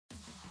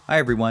Hi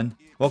everyone,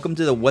 welcome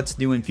to the What's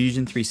New in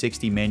Fusion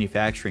 360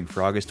 Manufacturing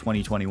for August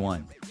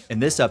 2021. In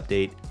this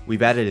update,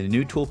 we've added a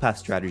new toolpath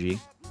strategy,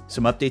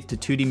 some updates to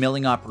 2D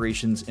milling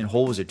operations and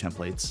hole wizard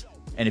templates,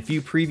 and a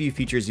few preview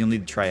features you'll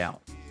need to try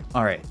out.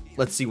 Alright,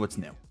 let's see what's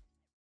new.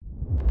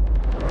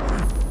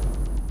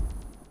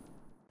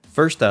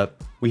 First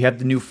up, we have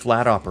the new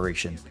flat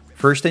operation.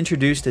 First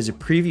introduced as a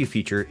preview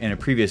feature in a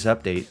previous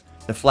update,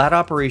 the flat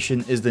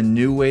operation is the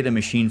new way to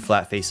machine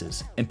flat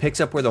faces and picks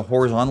up where the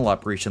horizontal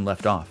operation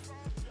left off.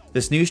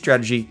 This new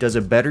strategy does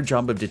a better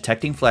job of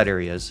detecting flat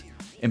areas,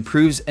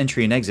 improves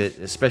entry and exit,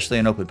 especially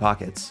in open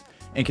pockets,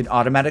 and can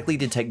automatically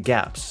detect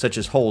gaps, such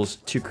as holes,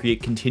 to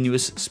create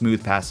continuous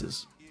smooth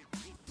passes.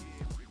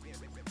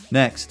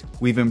 Next,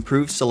 we've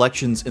improved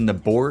selections in the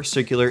bore,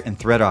 circular, and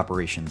thread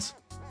operations.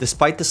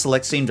 Despite the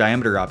select same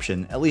diameter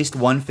option, at least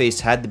one face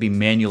had to be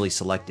manually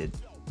selected.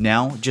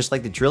 Now, just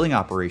like the drilling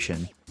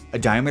operation, a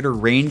diameter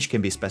range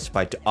can be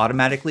specified to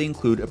automatically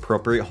include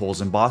appropriate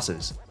holes and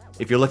bosses.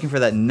 If you're looking for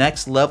that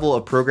next level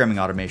of programming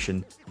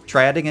automation,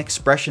 try adding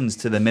expressions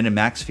to the min and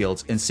max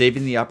fields and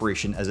saving the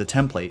operation as a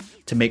template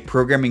to make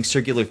programming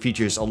circular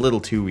features a little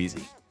too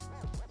easy.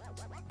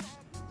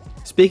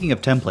 Speaking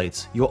of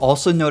templates, you'll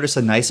also notice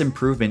a nice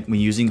improvement when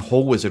using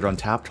Hole Wizard on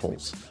tapped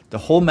holes. The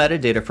hole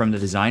metadata from the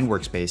design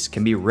workspace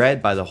can be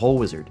read by the Hole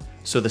Wizard,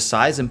 so the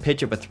size and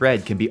pitch of a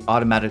thread can be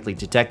automatically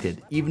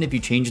detected even if you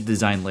change the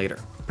design later.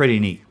 Pretty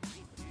neat.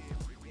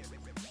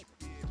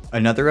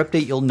 Another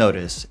update you'll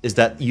notice is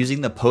that using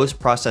the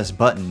post-process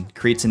button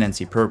creates an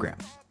NC program.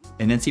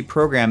 An NC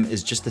program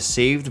is just a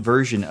saved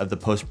version of the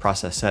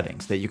post-process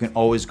settings that you can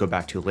always go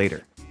back to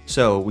later.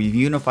 So we've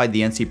unified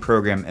the NC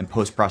program and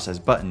post-process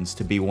buttons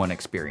to be one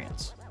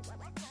experience.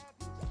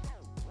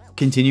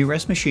 Continue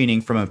rest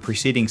machining from a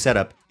preceding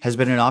setup has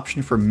been an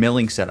option for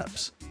milling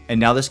setups,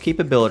 and now this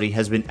capability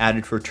has been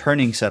added for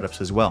turning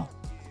setups as well.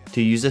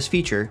 To use this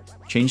feature,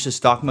 change the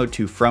stock mode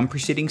to from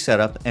preceding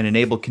setup and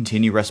enable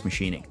continue rest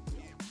machining.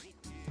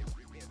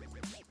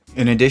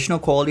 An additional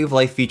quality of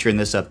life feature in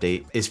this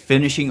update is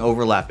finishing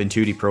overlap in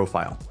 2D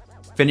profile.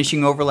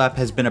 Finishing overlap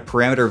has been a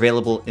parameter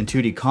available in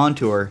 2D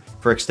contour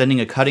for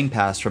extending a cutting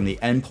pass from the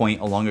endpoint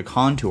along a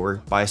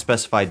contour by a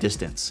specified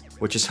distance,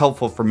 which is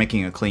helpful for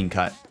making a clean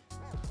cut.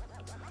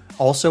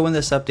 Also in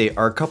this update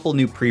are a couple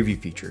new preview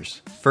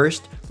features.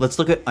 First, let's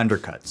look at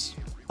undercuts.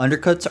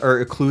 Undercuts are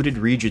occluded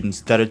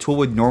regions that a tool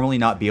would normally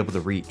not be able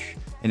to reach.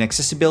 An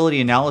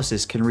accessibility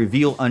analysis can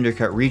reveal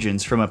undercut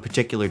regions from a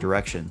particular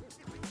direction.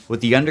 With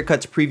the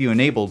undercuts preview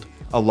enabled,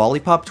 a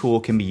lollipop tool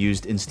can be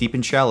used in steep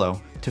and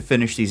shallow to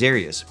finish these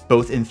areas,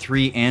 both in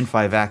 3 and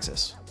 5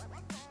 axis.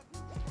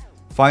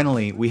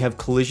 Finally, we have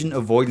collision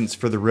avoidance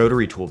for the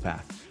rotary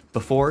toolpath.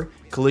 Before,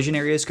 collision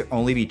areas could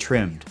only be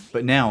trimmed,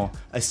 but now,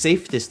 a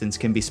safe distance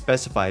can be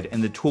specified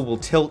and the tool will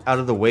tilt out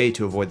of the way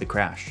to avoid the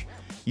crash.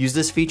 Use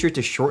this feature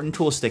to shorten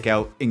tool stick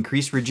out,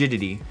 increase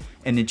rigidity,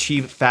 and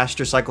achieve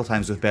faster cycle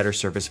times with better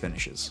surface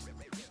finishes.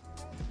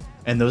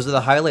 And those are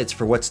the highlights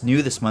for what's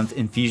new this month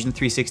in Fusion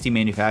 360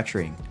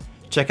 manufacturing.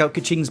 Check out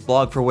Kaching's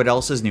blog for what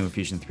else is new in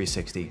Fusion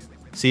 360.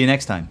 See you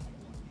next time.